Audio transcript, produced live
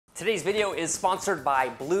Today's video is sponsored by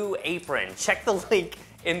Blue Apron. Check the link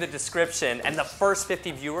in the description and the first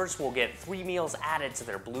 50 viewers will get 3 meals added to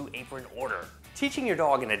their Blue Apron order. Teaching your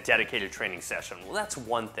dog in a dedicated training session, well, that's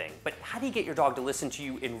one thing, but how do you get your dog to listen to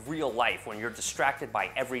you in real life when you're distracted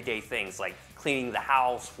by everyday things like cleaning the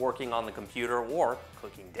house, working on the computer, or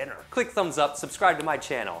cooking dinner? Click thumbs up, subscribe to my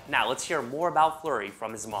channel. Now let's hear more about Flurry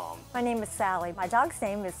from his mom. My name is Sally. My dog's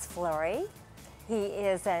name is Flurry. He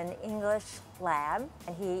is an English Lab,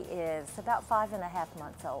 and he is about 5.5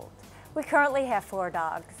 months old. We currently have 4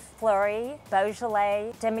 dogs: Flurry,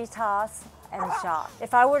 Beaujolais, Demitas, and Jacques.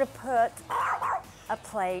 If I were to put a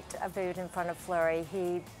plate of food in front of Flurry,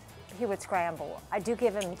 he would scramble. I do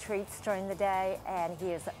give him treats during the day, and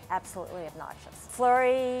he is absolutely obnoxious.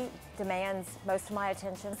 Flurry demands most of my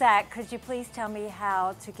attention. Zach, could you please tell me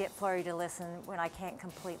how to get Flurry to listen when I can't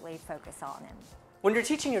completely focus on him? When you're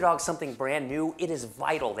teaching your dog something brand new, it is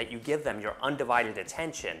vital that you give them your undivided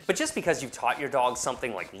attention. But just because you've taught your dog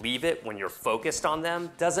something like leave it when you're focused on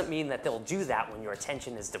them, doesn't mean that they'll do that when your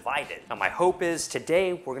attention is divided. Now my hope is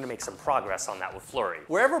today we're gonna make some progress on that with Flurry.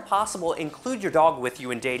 Wherever possible, include your dog with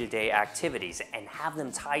you in day-to-day activities and have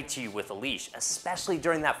them tied to you with a leash, especially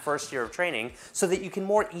during that first year of training, so that you can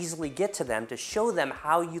more easily get to them to show them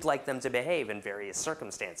how you'd like them to behave in various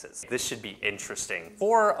circumstances. This should be interesting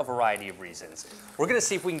for a variety of reasons. We're gonna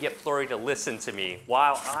see if we can get Flurry to listen to me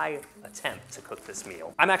while I attempt to cook this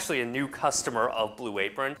meal. I'm actually a new customer of Blue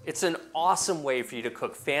Apron. It's an awesome way for you to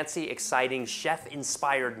cook fancy, exciting,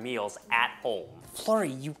 chef-inspired meals at home.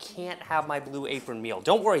 Flurry, you can't have my Blue Apron meal.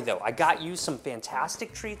 Don't worry though, I got you some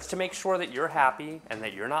fantastic treats to make sure that you're happy and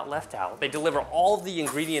that you're not left out. They deliver all of the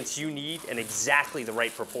ingredients you need in exactly the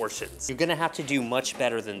right proportions. You're gonna have to do much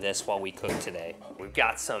better than this while we cook today. We've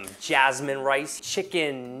got some jasmine rice,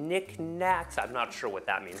 chicken knickknacks. I'm not sure what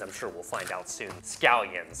that means. I'm sure we'll find out soon.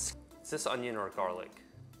 Scallions. Is this onion or garlic?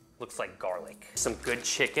 Looks like garlic. Some good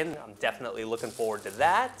chicken. I'm definitely looking forward to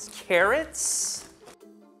that. Carrots.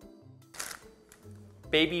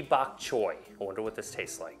 Baby bok choy. I wonder what this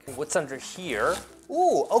tastes like. What's under here?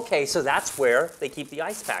 Ooh, okay, so that's where they keep the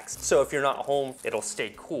ice packs. So if you're not home, it'll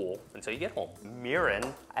stay cool until you get home.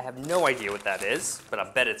 Mirin, I have no idea what that is, but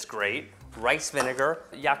I bet it's great. Rice vinegar,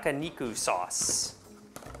 yakiniku sauce.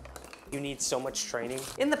 You need so much training.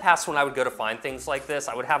 In the past, when I would go to find things like this,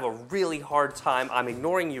 I would have a really hard time. I'm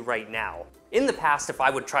ignoring you right now. In the past, if I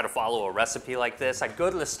would try to follow a recipe like this, I'd go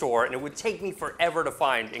to the store and it would take me forever to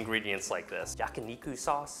find ingredients like this. Yakiniku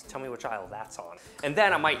sauce, tell me which aisle that's on. And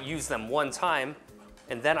then I might use them one time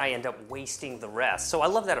and then I end up wasting the rest. So I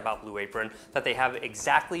love that about Blue Apron, that they have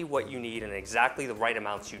exactly what you need and exactly the right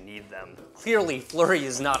amounts you need them. Clearly, Flurry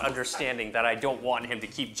is not understanding that I don't want him to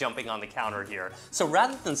keep jumping on the counter here. So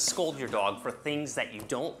rather than scold your dog for things that you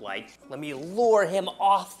don't like, let me lure him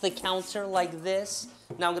off the counter like this.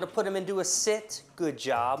 Now I'm gonna put him into a sit, good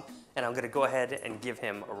job, and I'm gonna go ahead and give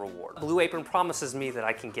him a reward. Blue Apron promises me that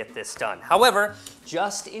I can get this done. However,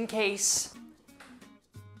 just in case,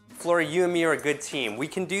 Flurry, you and me are a good team. We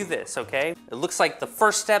can do this, okay? It looks like the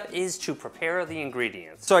first step is to prepare the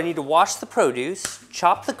ingredients. So I need to wash the produce,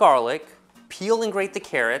 chop the garlic, peel and grate the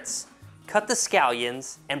carrots, cut the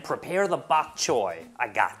scallions, and prepare the bok choy. I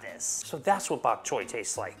got this. So that's what bok choy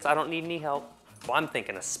tastes like. I don't need any help. Well, I'm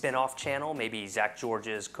thinking a spin-off channel, maybe Zach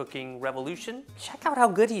George's Cooking Revolution. Check out how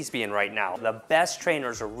good he's being right now. The best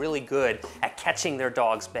trainers are really good at catching their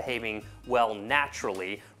dogs behaving well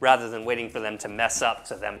naturally, rather than waiting for them to mess up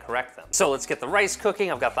to them correct them. So let's get the rice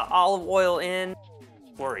cooking. I've got the olive oil in.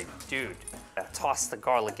 Flurry, dude. Toss the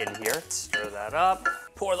garlic in here, stir that up.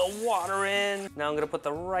 Pour the water in. Now I'm gonna put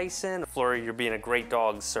the rice in. Flurry, you're being a great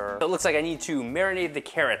dog, sir. It looks like I need to marinate the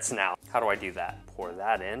carrots now. How do I do that? Pour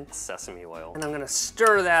that in, sesame oil. And I'm gonna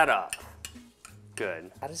stir that up.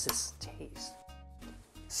 Good. How does this taste?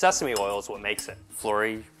 Sesame oil is what makes it.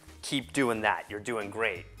 Flurry, keep doing that. You're doing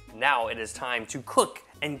great. Now it is time to cook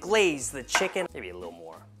and glaze the chicken. Maybe a little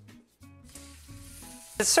more.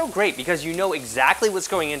 It's so great because you know exactly what's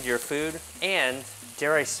going into your food, and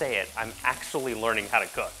dare I say it, I'm actually learning how to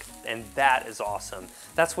cook. And that is awesome.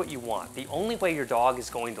 That's what you want. The only way your dog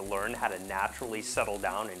is going to learn how to naturally settle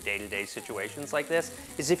down in day-to-day situations like this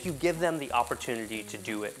is if you give them the opportunity to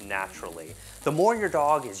do it naturally. The more your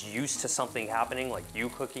dog is used to something happening, like you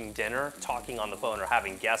cooking dinner, talking on the phone, or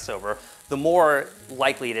having guests over, the more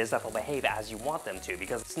likely it is that they'll behave as you want them to,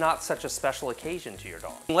 because it's not such a special occasion to your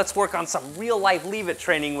dog. Let's work on some real-life leave-it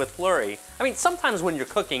training with Flurry. I mean, sometimes when you're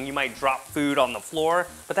cooking, you might drop food on the floor,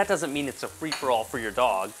 but that doesn't mean it's a free-for-all for your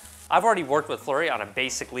dog. I've already worked with Flurry on a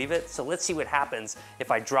basic leave it, so let's see what happens if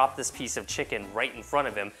I drop this piece of chicken right in front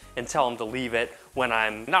of him and tell him to leave it when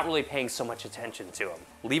I'm not really paying so much attention to him.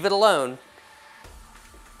 Leave it alone.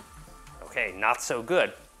 Okay, not so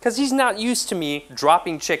good. Because he's not used to me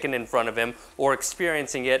dropping chicken in front of him or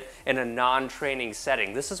experiencing it in a non-training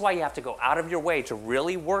setting. This is why you have to go out of your way to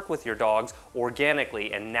really work with your dogs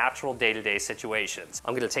organically in natural day-to-day situations.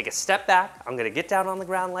 I'm gonna take a step back, I'm gonna get down on the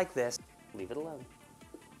ground like this, leave it alone.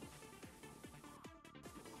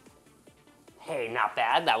 Hey, not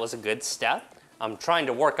bad, that was a good step. I'm trying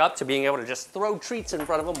to work up to being able to just throw treats in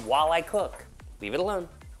front of him while I cook. Leave it alone.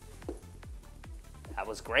 That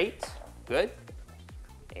was great, good.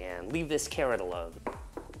 And leave this carrot alone.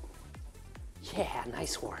 Yeah,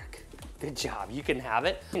 nice work. Good job, you can have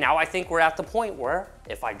it. Now I think we're at the point where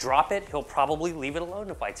if I drop it, he'll probably leave it alone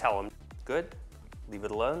if I tell him. Good, leave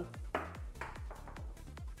it alone.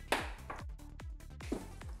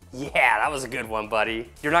 Yeah, that was a good one, buddy.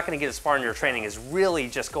 You're not gonna get as far in your training as really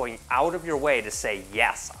just going out of your way to say,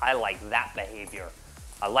 yes, I like that behavior.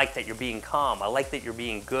 I like that you're being calm. I like that you're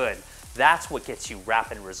being good. That's what gets you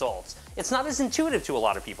rapid results. It's not as intuitive to a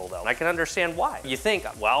lot of people though. I can understand why. You think,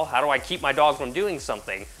 well, how do I keep my dog from doing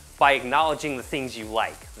something? By acknowledging the things you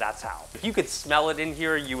like, that's how. If you could smell it in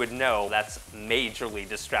here, you would know that's majorly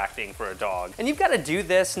distracting for a dog. And you've got to do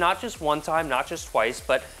this not just one time, not just twice,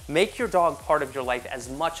 but make your dog part of your life as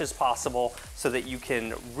much as possible so that you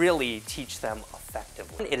can really teach them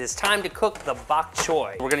effectively. It is time to cook the bok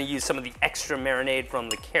choy. We're gonna use some of the extra marinade from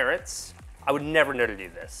the carrots. I would never know to do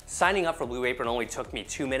this. Signing up for Blue Apron only took me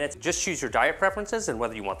 2 minutes. Just choose your diet preferences and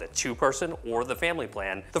whether you want the 2-person or the family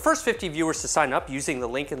plan. The first 50 viewers to sign up using the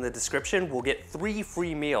link in the description will get 3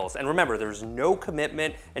 free meals. And remember, there's no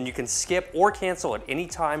commitment and you can skip or cancel at any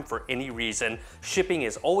time for any reason. Shipping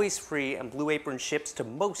is always free and Blue Apron ships to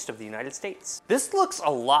most of the United States. This looks a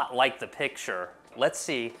lot like the picture. Let's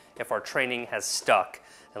see if our training has stuck.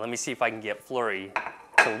 And let me see if I can get Flurry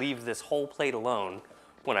to leave this whole plate alone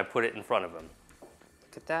when I put it in front of him.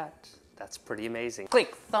 Look at that. That's pretty amazing.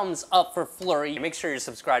 Click thumbs up for Flurry. Make sure you're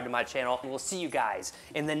subscribed to my channel, and we'll see you guys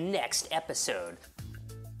in the next episode.